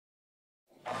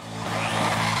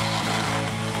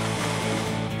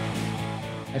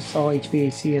I saw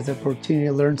HVAC as an opportunity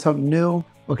to learn something new.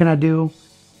 What can I do?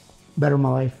 Better my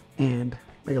life and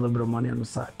make a little bit of money on the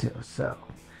side too. So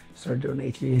started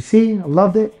doing HVAC. I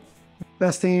loved it.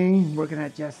 Best thing working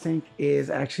at JetSync is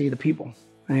actually the people.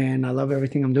 And I love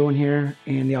everything I'm doing here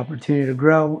and the opportunity to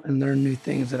grow and learn new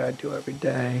things that I do every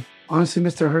day. Honestly,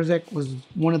 Mr. Herzek was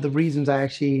one of the reasons I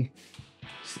actually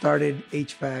started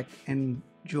HVAC and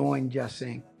joined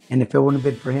JetSync. And if it wouldn't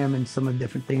have been for him and some of the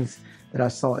different things that I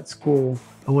saw at school,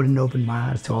 I wouldn't open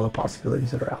my eyes to all the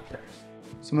possibilities that are out there.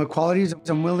 Some of the qualities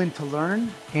I'm willing to learn,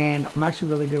 and I'm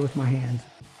actually really good with my hands.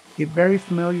 Get very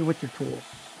familiar with your tools,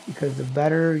 because the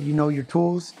better you know your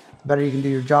tools, the better you can do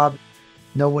your job.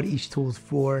 Know what each tool is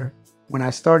for. When I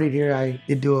started here, I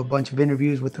did do a bunch of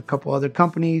interviews with a couple other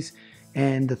companies,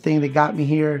 and the thing that got me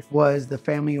here was the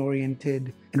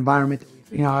family-oriented environment.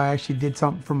 You know, I actually did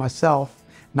something for myself,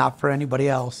 not for anybody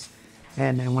else.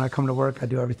 And then when I come to work, I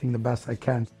do everything the best I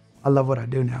can. I love what I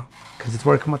do now because it's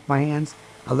working with my hands.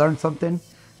 I learned something,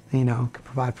 and, you know, can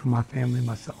provide for my family and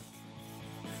myself.